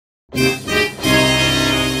I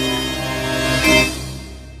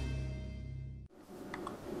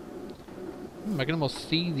can almost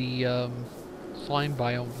see the slime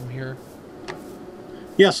biome from here.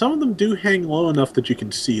 Yeah, some of them do hang low enough that you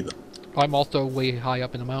can see them. I'm also way high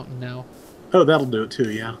up in the mountain now. Oh, that'll do it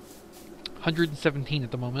too, yeah. 117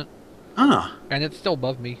 at the moment. Ah. And it's still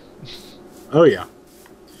above me. Oh, yeah.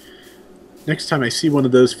 Next time I see one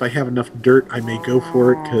of those, if I have enough dirt, I may go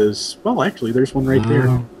for it, because, well, actually, there's one right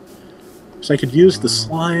there. So I could use the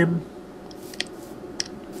slime.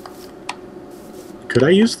 Could I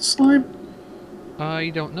use the slime? I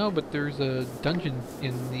don't know, but there's a dungeon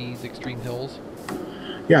in these extreme hills.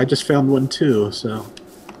 Yeah, I just found one too, so...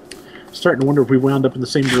 Starting to wonder if we wound up in the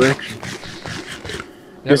same direction.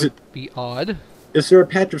 That would be odd. Is there a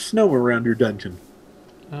patch of snow around your dungeon?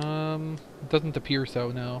 It doesn't appear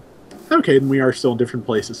so, no. Okay, then we are still in different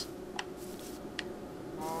places.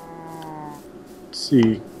 Let's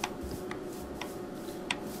see.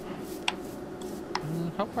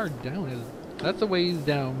 How far down is... That's a ways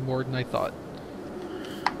down more than I thought.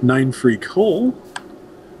 9 free coal.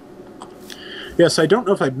 Yes, I don't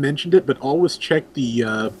know if I've mentioned it, but always check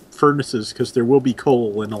the furnaces, because there will be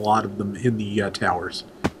coal in a lot of them in the towers.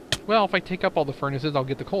 Well, if I take up all the furnaces, I'll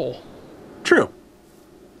get the coal. True.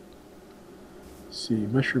 Let's see,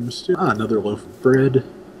 mushroom stew. Ah, another loaf of bread.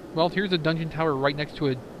 Well, here's a dungeon tower right next to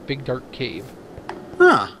a big dark cave.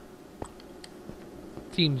 Ah.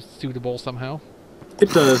 Seems suitable somehow.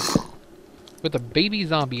 It does. With a baby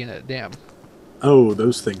zombie in it, damn. Oh,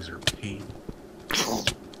 those things are a pain.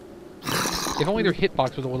 If only their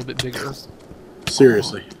hitbox was a little bit bigger.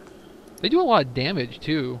 Seriously. They do a lot of damage,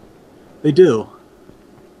 too. They do.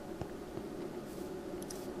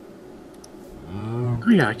 Oh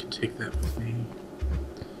yeah, I can take that with me.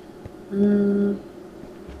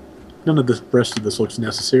 None of the rest of this looks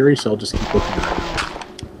necessary, so I'll just keep looking at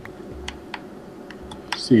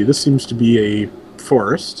it. See, this seems to be a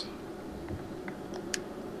forest.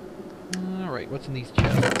 Alright, what's in these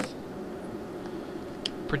chests?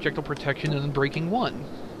 Projectile protection and breaking 1.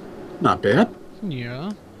 Not bad.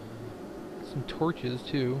 Yeah. Some torches,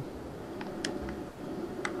 too.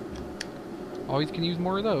 Always can use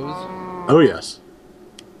more of those. Oh, yes.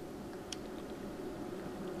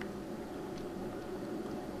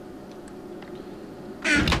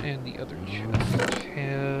 And the other chest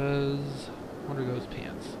has... What are those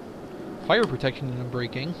pants? Fire protection and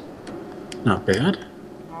unbreaking. Not bad.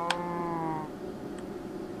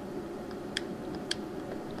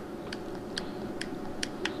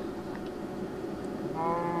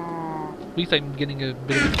 At least I'm getting a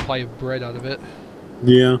bit of a supply of bread out of it.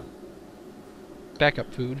 Yeah.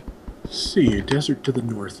 Backup food. Let's see, desert to the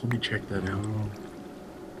north. Let me check that out.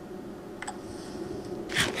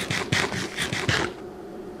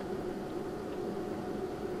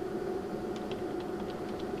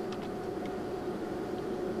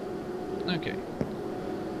 Okay.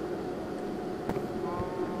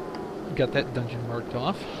 Got that dungeon marked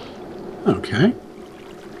off. Okay.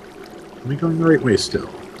 Am I going the right way still?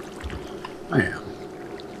 I am.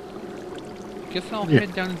 Guess I'll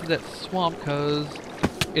head down into that swamp, because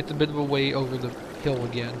it's a bit of a way over the hill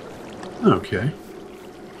again. Okay.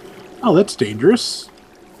 Oh, that's dangerous.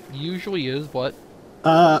 Usually is, but...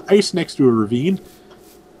 Ice next to a ravine.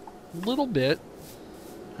 Little bit.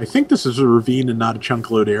 I think this is a ravine and not a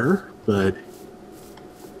chunk load error, but...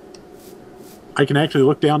 I can actually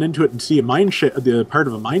look down into it and see a the part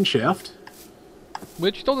of a mine shaft.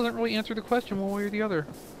 Which still doesn't really answer the question one way or the other.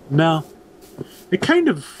 No. It kind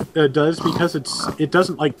of does, because it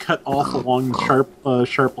doesn't like cut off along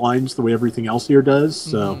sharp lines the way everything else here does.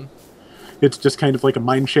 So it's just kind of like a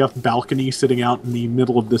mine shaft balcony sitting out in the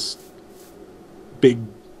middle of this big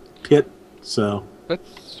pit. So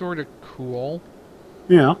that's sort of cool.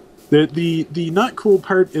 Yeah. The not cool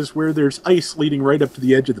part is where there's ice leading right up to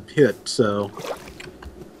the edge of the pit. So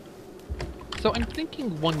I'm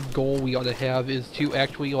thinking one goal we ought to have is to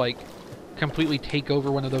actually like completely take over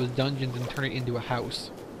one of those dungeons and turn it into a house.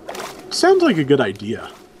 Sounds like a good idea.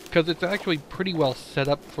 Because it's actually pretty well set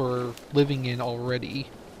up for living in already.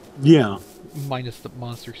 Yeah. Minus the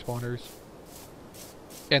monster spawners.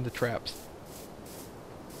 And the traps.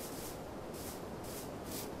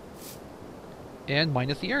 And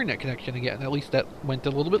minus the internet connection again. At least that went a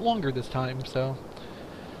little bit longer this time, so...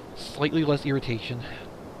 Slightly less irritation.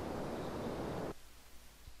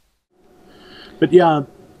 But yeah...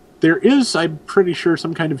 There is, I'm pretty sure,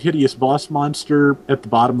 some kind of hideous boss monster at the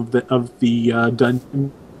bottom of the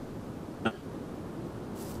dungeon. I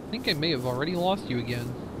think I may have already lost you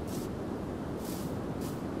again.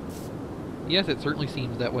 Yes, it certainly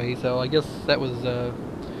seems that way, so I guess that was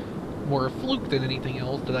more a fluke than anything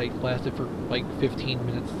else that I lasted for like 15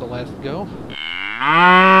 minutes the last go.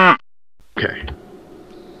 Okay.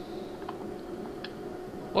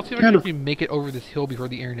 Let's see if I can actually make it over this hill before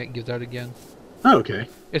the internet gives out again. Oh, okay.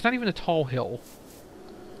 It's not even a tall hill.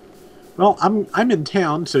 Well, I'm in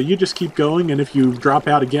town, so you just keep going, and if you drop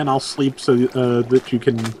out again, I'll sleep so that you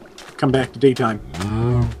can come back to daytime.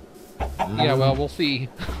 Yeah, well, we'll see.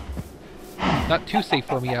 Not too safe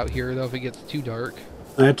for me out here, though, if it gets too dark.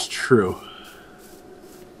 That's true.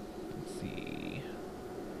 Let's see.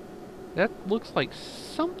 That looks like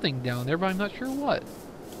something down there, but I'm not sure what.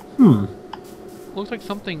 Looks like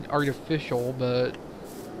something artificial, but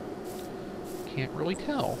can't really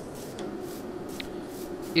tell.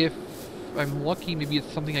 If I'm lucky, maybe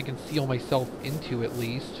it's something I can seal myself into at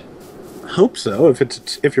least. Hope so.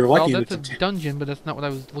 If you're lucky, well, that's a dungeon, but that's not what I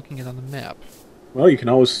was looking at on the map. Well, you can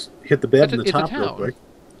always hit the bed in the top real quick.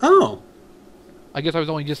 Oh. I guess I was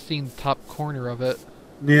only just seeing the top corner of it.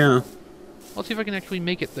 Yeah. Let's see if I can actually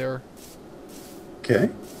make it there. Okay.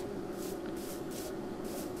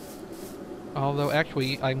 Although,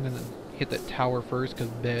 actually, I'm going to hit that tower first, because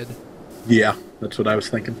bed. Yeah, that's what I was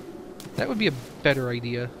thinking. That would be a better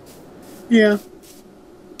idea. Yeah.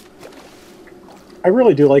 I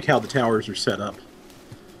really do like how the towers are set up.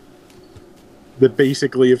 That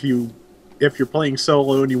basically, if you're playing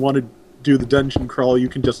solo and you want to do the dungeon crawl, you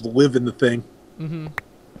can just live in the thing. Mm-hmm.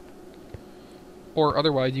 Or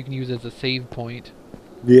otherwise, you can use it as a save point.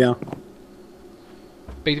 Yeah.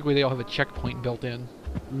 Basically, they all have a checkpoint built in.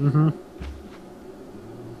 Mm-hmm.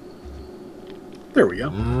 There we go.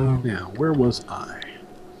 Now, where was I?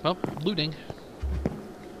 Well, looting.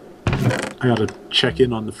 I gotta check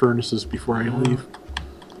in on the furnaces before I leave.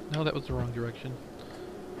 No, that was the wrong direction.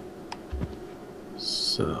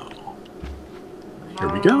 So, here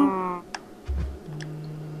we go.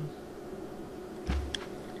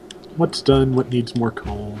 What's done? What needs more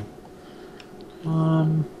coal?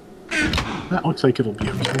 That looks like it'll be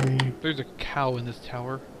okay. There's a cow in this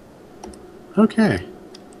tower. Okay.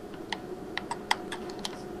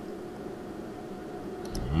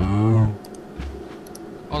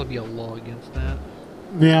 Ought to be a law against that.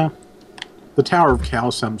 Yeah. The Tower of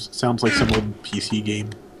Cows sounds like some old PC game.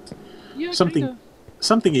 Yeah, something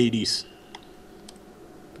 80s.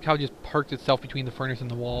 The cow just parked itself between the furnace and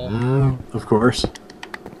the wall. Of course.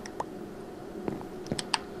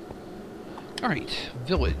 Alright,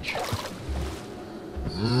 village.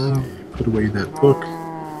 Put away that book.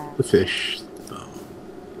 The fish.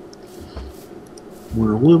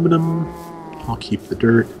 More aluminum. I'll keep the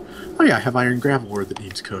dirt. Oh yeah, I have iron gravel ore that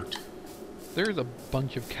needs cooked. There's a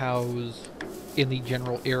bunch of cows in the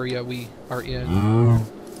general area we are in.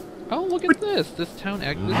 Oh, look at this! This town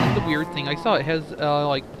this is the weird thing. I saw it has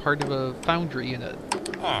like part of a foundry in it.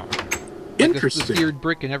 Interesting. This weird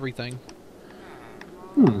brick and everything.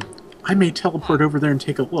 I may teleport over there and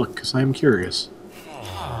take a look, because I am curious.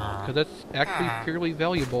 Because that's actually fairly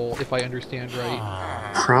valuable, if I understand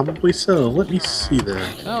right. Probably so. Let me see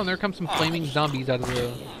that. Oh, and there come some flaming zombies out of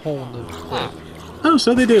the hole in the cliff. Oh,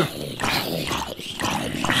 so they do.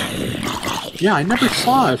 Yeah, I never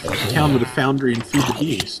saw a town with a foundry and feed the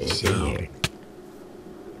beast, so...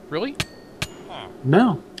 Really?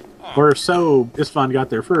 No. Or so Isfan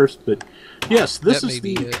got there first, but yes, this is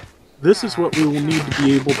this is what we will need to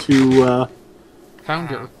be able to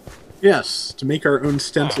Founder. Yes, to make our own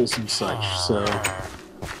stencils and such, so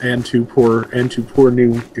and to pour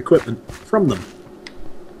new equipment from them.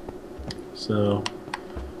 So,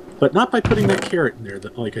 but not by putting that carrot in there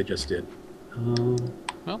that like I just did.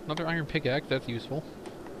 Well, another iron pickaxe, that's useful.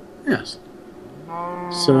 Yes.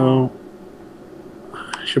 So,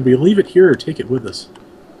 should we leave it here or take it with us?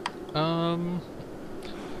 I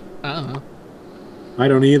don't know. I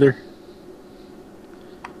don't either.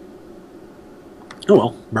 Oh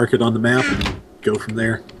well, mark it on the map and go from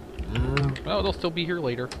there. Well, they'll still be here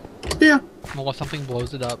later. Yeah. Unless something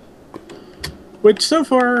blows it up. Which, so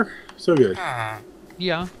far, so good.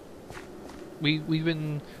 Yeah. We've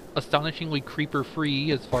been astonishingly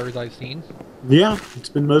creeper-free as far as I've seen. Yeah, it's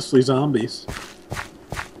been mostly zombies.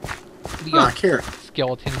 Carrot.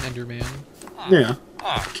 Skeleton and Enderman. Yeah.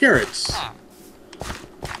 Carrots.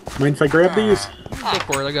 Mind if I grab these? Go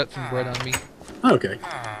for it, I got some bread on me. Okay.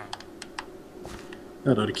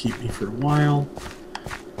 That ought to keep me for a while.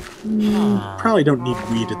 Probably don't need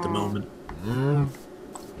wheat at the moment.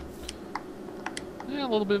 Yeah, a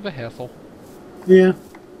little bit of a hassle. Yeah.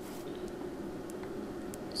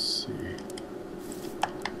 Let's see.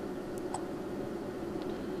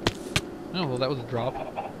 Oh, well, that was a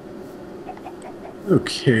drop.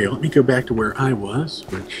 Okay, let me go back to where I was,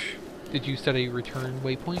 which... Did you set a return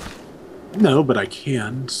waypoint? No, but I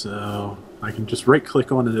can, so I can just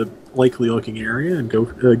right-click on a likely-looking area and go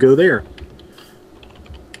there.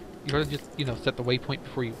 You ought to just, set the waypoint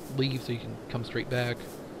before you leave so you can come straight back.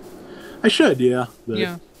 I should, yeah. But,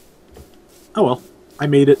 Yeah. oh well. I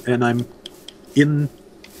made it, and I'm in...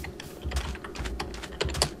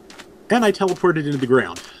 And I teleported into the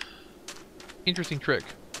ground. Interesting trick.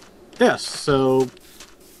 Yes, so...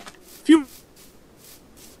 Phew!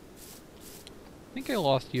 I think I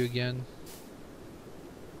lost you again.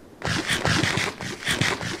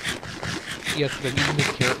 Yes, I've been eating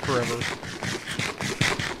this carrot forever.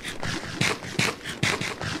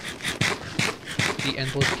 The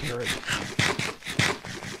endless carrot.